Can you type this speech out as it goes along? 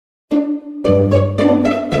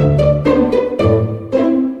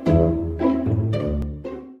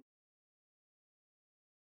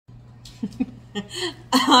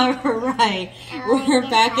All right, we're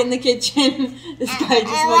back in the kitchen. This guy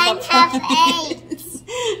just woke up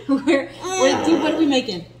from it. What are we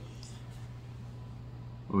making?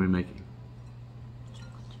 What are we making?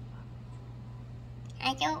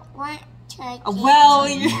 I don't want to. Well,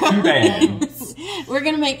 we're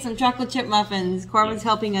gonna make some chocolate chip muffins. Corbin's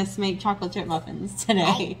helping us make chocolate chip muffins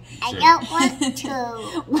today. I don't want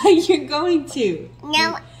to. Well, you're going to.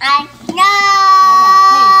 No,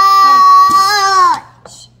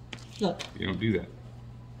 Look. You don't do that.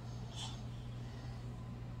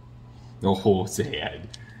 Oh, sad.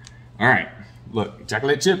 All right. Look,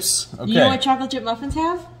 chocolate chips. Okay. You know what chocolate chip muffins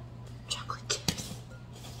have? Chocolate chips.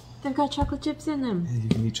 They've got chocolate chips in them. You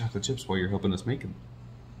can eat chocolate chips while you're helping us make them.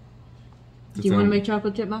 Do you want to make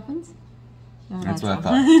chocolate chip muffins? No, that's what I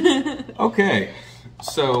thought. Okay,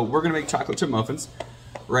 so we're gonna make chocolate chip muffins.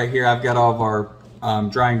 Right here, I've got all of our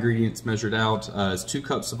dry ingredients measured out. It's 2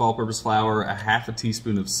 cups of all-purpose flour, a half a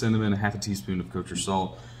teaspoon of cinnamon, a half a teaspoon of kosher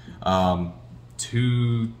salt,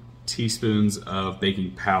 2 teaspoons of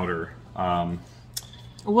baking powder.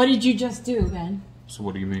 What did you just do, Ben? So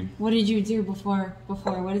what do you mean? What did you do before?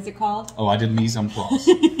 What is it called? Oh, I did mise en place.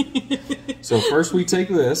 So first we take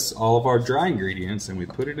this, all of our dry ingredients, and we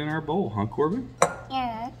put it in our bowl, huh, Corbin?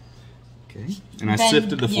 Yeah. Okay. And I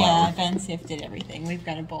sifted the flour. Yeah, Ben sifted everything. We've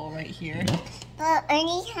got a bowl right here. But I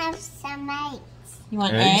only have some eggs. You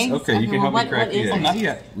want eggs? Okay, you can help me crack the eggs. Not Not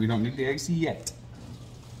yet. We don't need the eggs yet.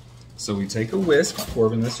 So we take a whisk,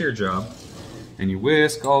 Corbin, that's your job, and you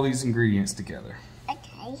whisk all these ingredients together.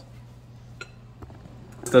 Okay.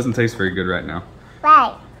 It doesn't taste very good right now.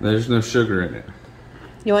 Right. There's no sugar in it.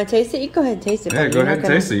 You want to taste it? You go ahead and taste it. Yeah, go ahead and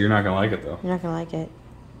taste it. You're not going to like it, though. You're not going to like it.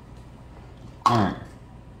 All right.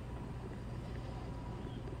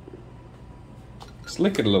 Just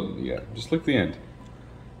lick it a little bit. Yeah, just lick the end.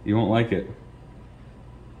 You won't like it.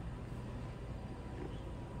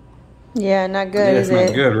 Yeah, not good, Yeah, is it's it?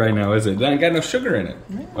 not good right now, is it? It ain't got no sugar in it.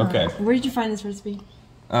 Yeah. Okay. Where did you find this recipe?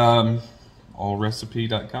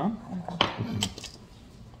 Allrecipe.com.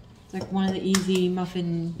 It's like one of the easy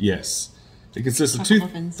muffin. Yes. It consists of Chocolate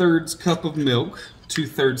muffins. 2/3 cup of milk,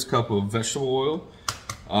 2/3 cup of vegetable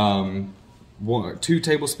oil, 2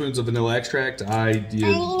 tablespoons of vanilla extract. I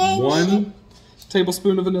did 1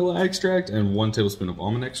 tablespoon of vanilla extract and 1 tablespoon of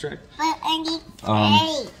almond extract. But I need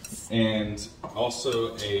eggs. And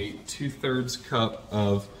also a 2/3 cup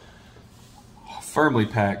of firmly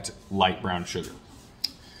packed light brown sugar.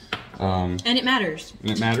 And it matters.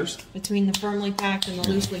 And it matters. Between the firmly packed and the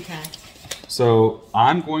loosely packed. So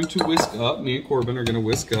I'm going to whisk up, me and Corbin are going to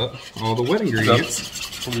whisk up all the wet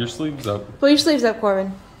ingredients. Pull your sleeves up. Pull your sleeves up,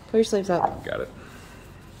 Corbin. Pull your sleeves up. Got it.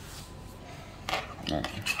 All right.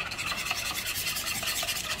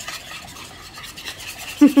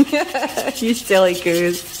 You silly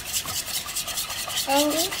goose.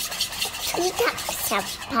 And 2 cups of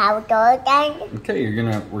powder then. Okay,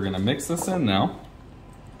 we're gonna mix this in now.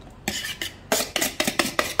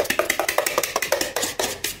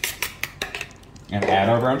 And add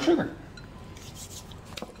our brown sugar.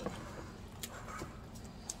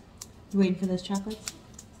 You waiting for those chocolates?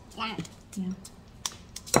 Yeah. Yeah.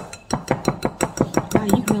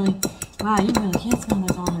 Wow, you really can't smell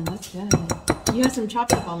those almonds. That's good. You have some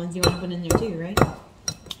chopped up almonds you want to put in there too, right?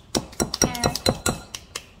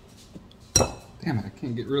 Damn it, I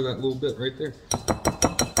can't get rid of that little bit right there.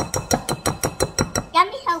 Let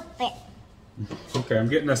me help it. Okay, I'm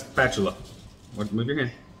getting a spatula. Move your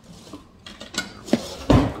hand.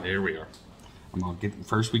 There we are.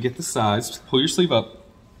 First we get the sides. Pull your sleeve up.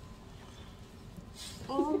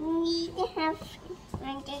 We need to have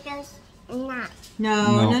one of those nuts.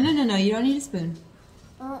 No. You don't need a spoon.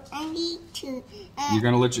 I need to. I'm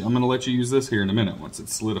gonna let you use this here in a minute once it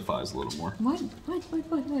solidifies a little more. What? I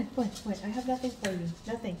have nothing for you.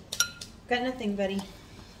 Nothing. Got nothing, buddy.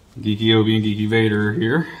 Geeky Obi and Geeky Vader are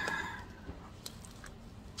here.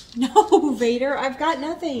 No, Vader, I've got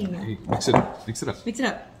nothing. Hey, mix it up. Mix it up.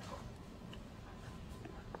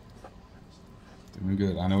 Doing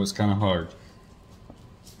good. I know it's kind of hard.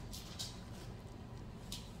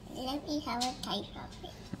 Let me have a taste of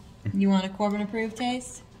it. You want a Corbin approved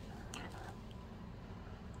taste?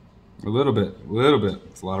 A little bit.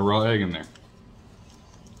 It's a lot of raw egg in there.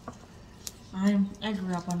 I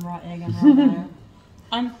grew up on raw egg and raw butter.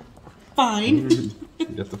 I'm fine. You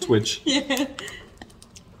got the twitch. Yeah.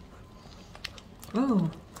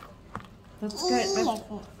 Oh, that's good.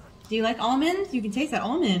 Do you like almonds? You can taste that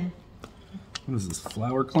almond. What is this,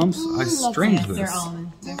 flour clumps? I strained Yes, this. they're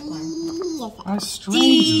almonds. They're fine. I strained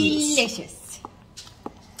this. Delicious.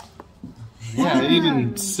 Yeah, I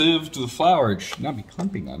even sieved the flour. It should not be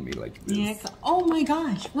clumping on me like this. Yeah. Oh my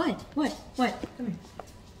gosh. What? Come here.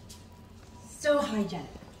 So hygienic.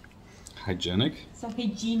 Hygienic? So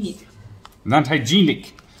hygienic. Not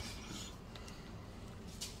hygienic.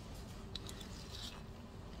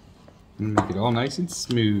 Make it all nice and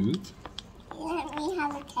smooth. Let me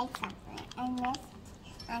have a taste of it.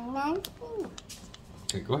 And then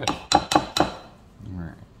Okay, go ahead.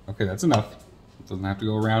 Alright. Okay, that's enough. It doesn't have to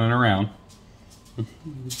go around and around.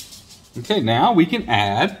 Okay, now we can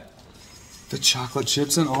add the chocolate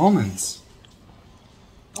chips and almonds.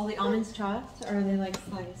 All the almonds chopped, or are they like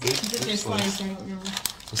sliced? If they're sliced, I don't know.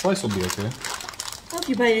 The slice will be okay. Well, if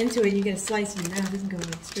you bite into it, you get a slice in your mouth. It doesn't go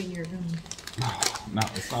like straight in your gum. No,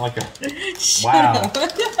 it's not like a... Shut Wow. up.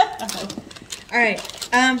 All right,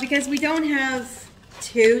 because we don't have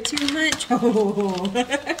too much. Oh.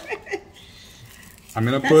 I'm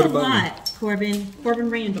going to That's put a about... lot, Corbin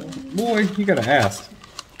Randall. Boy, you got to ask.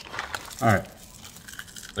 Alright.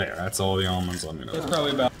 There, that's all the almonds I'm going to... That's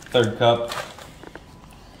probably about a third cup.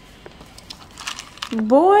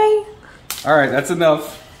 Boy. Alright, that's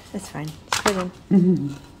enough. That's fine. Just put it in.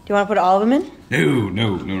 Do you want to put all of them in?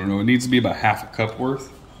 No. It needs to be about half a cup worth.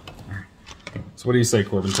 So what do you say,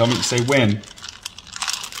 Corbin? Tell me, say when.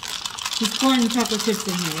 He's pouring the chocolate chips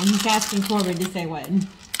in here, and he's asking Corbin to say when.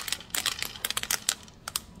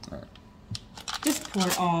 Alright. Just pour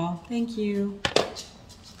it all. Thank you.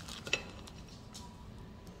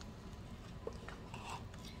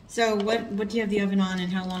 So what do you have the oven on,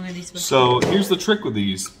 and how long are these supposed to be? So here's the trick with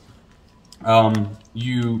these.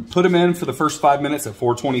 You put them in for the first 5 minutes at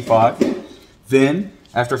 425. Then,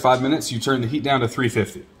 after 5 minutes, you turn the heat down to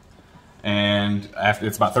 350. And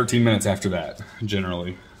it's about 13 minutes after that,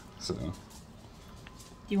 generally. So, Do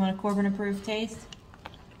you want a Corbin approved taste?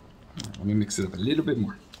 let me mix it up a little bit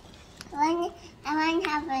more. I want to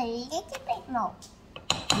have a little bit more.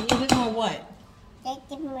 A little bit more what? Little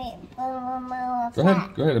bit more. Go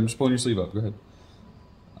ahead. I'm just pulling your sleeve up. Go ahead.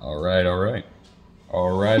 All right.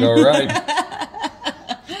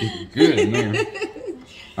 Getting good in there.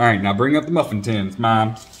 All right, now bring up the muffin tins,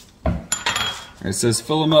 Mom. It says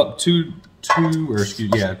fill them up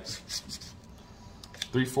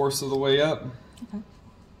 3/4 of the way up. Okay.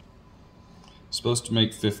 Supposed to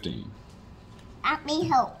make 15. Let me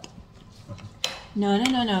help. No.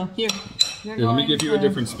 Here. Here, let me give you a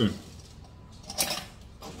different spoon.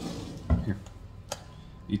 Here.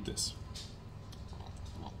 Eat this.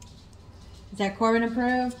 Is that Corbin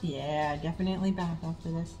approved? Yeah, definitely back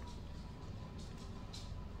after this.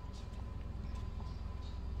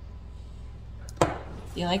 Do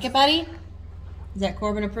you like it, buddy? Is that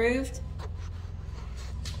Corbin approved?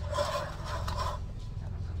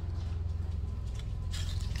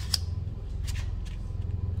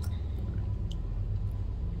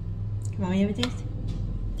 Come on, you have a taste?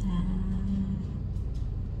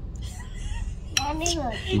 Let me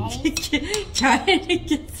look. Trying to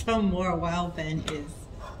get some more while Ben is.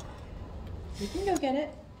 You can go get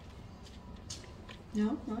it.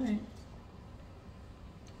 No? Alright.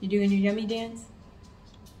 You doing your yummy dance?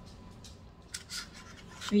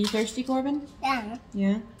 Are you thirsty, Corbin? Yeah.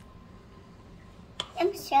 Yeah?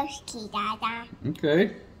 I'm thirsty, Dada.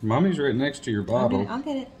 Okay. Mommy's right next to your bottle. I'll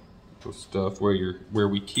get it. The stuff where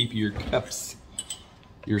we keep your cups.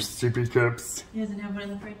 Your sippy cups. He doesn't have one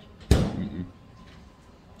in the fridge. Mm-mm.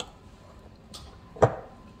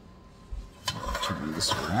 Turn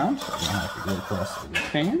this around so I don't have to go across the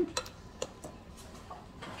pan.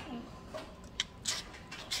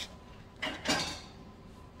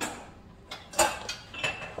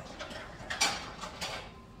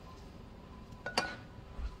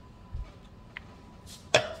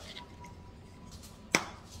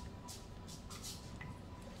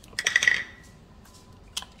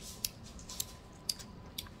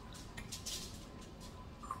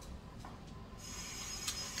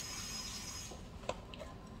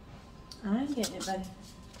 I'm getting it, buddy.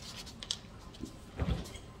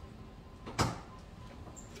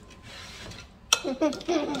 What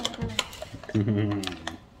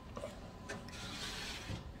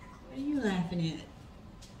are you laughing at?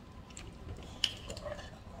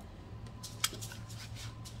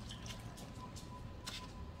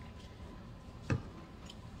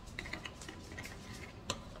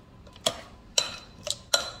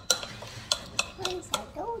 Where's the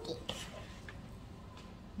doggy?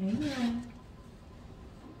 Hang on.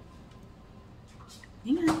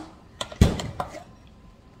 Hang on.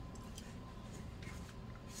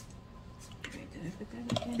 Wait, did I put that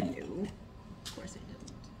in? No. Of course I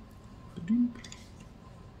didn't.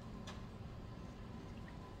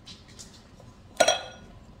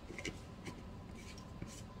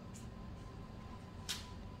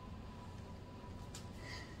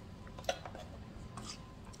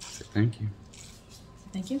 Thank you.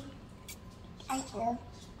 Thank you. Thank you.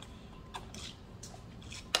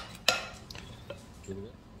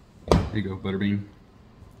 There you go, Butterbean.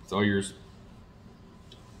 It's all yours.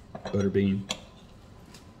 Butterbean.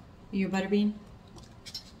 You a butterbean?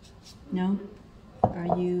 No?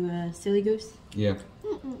 Are you a silly goose? Yeah.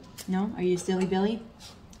 No? Are you a silly Billy?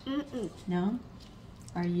 Mm-mm. No?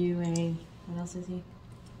 Are you a... What else is he?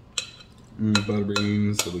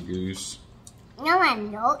 Butterbean, silly goose. No, I'm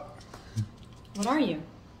not. What are you?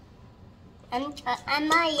 I'm a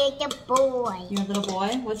little boy. You're a little boy?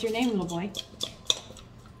 What's your name, little boy?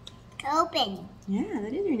 Corbin. Yeah,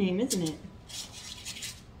 that is your name, isn't it?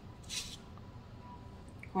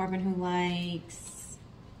 Corbin, who likes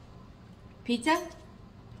pizza?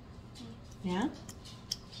 Yeah?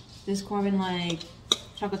 Does Corbin like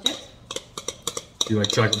chocolate chips? Do you like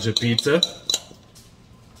chocolate chip pizza?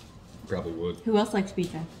 Probably would. Who else likes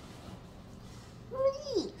pizza?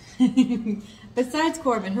 Me. Besides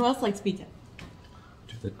Corbin, who else likes pizza?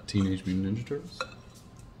 Do the Teenage Mutant Ninja Turtles?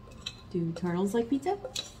 Do turtles like pizza?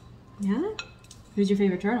 Yeah? Who's your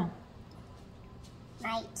favorite turtle?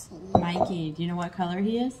 Mikey. Mikey. Do you know what color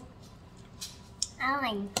he is?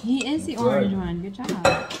 Orange. He is the That's orange right. one. Good job.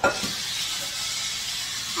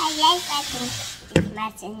 I like watching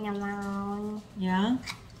Christmas in the morning. Yeah?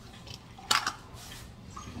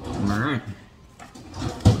 Alright. I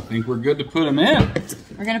think we're good to put them in.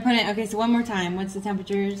 We're going to put it... Okay, so one more time. What's the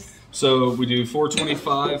temperatures? So we do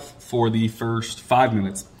 425 for the first 5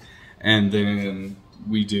 minutes. And then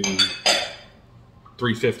we do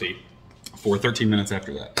 350 for 13 minutes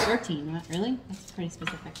after that. 13. What, really? That's pretty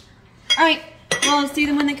specific. All right. Well, let's see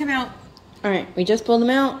them when they come out. All right. We just pulled them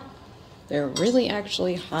out. They're really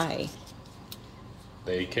actually high.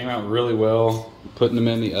 They came out really well. Putting them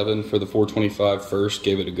in the oven for the 425 first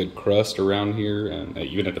gave it a good crust around here and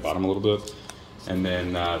even at the bottom a little bit. And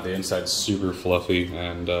then the inside's super fluffy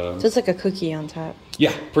and So it's like a cookie on top.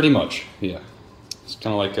 yeah, pretty much. Yeah, it's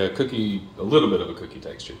kind of like a cookie, a little bit of a cookie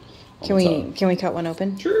texture. on Can the we top. can we cut one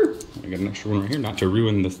open? Sure. I got an extra one right here, not to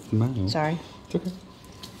ruin the smell. Sorry. It's okay.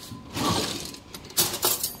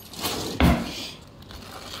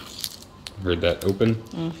 Heard that open.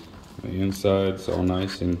 The inside's all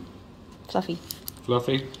nice and Fluffy.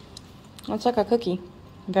 fluffy. Well, it's like a cookie.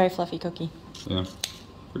 Very fluffy cookie. Yeah,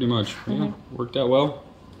 pretty much. Yeah, worked out well.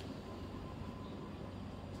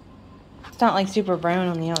 It's not like super brown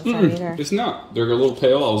on the outside either. It's not. They're a little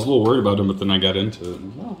pale. I was a little worried about them, but then I got into it.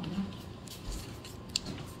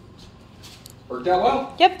 Worked out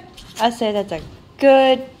well. Yep. I say that's a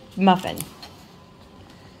good muffin.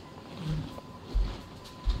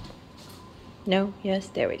 No? Yes?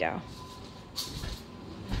 There we go.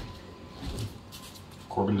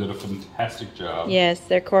 Corbin did a fantastic job. Yes,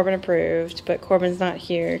 they're Corbin approved, but Corbin's not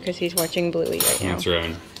here because he's watching Bluey right now. That's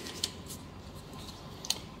right.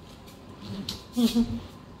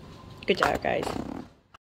 Good job, guys.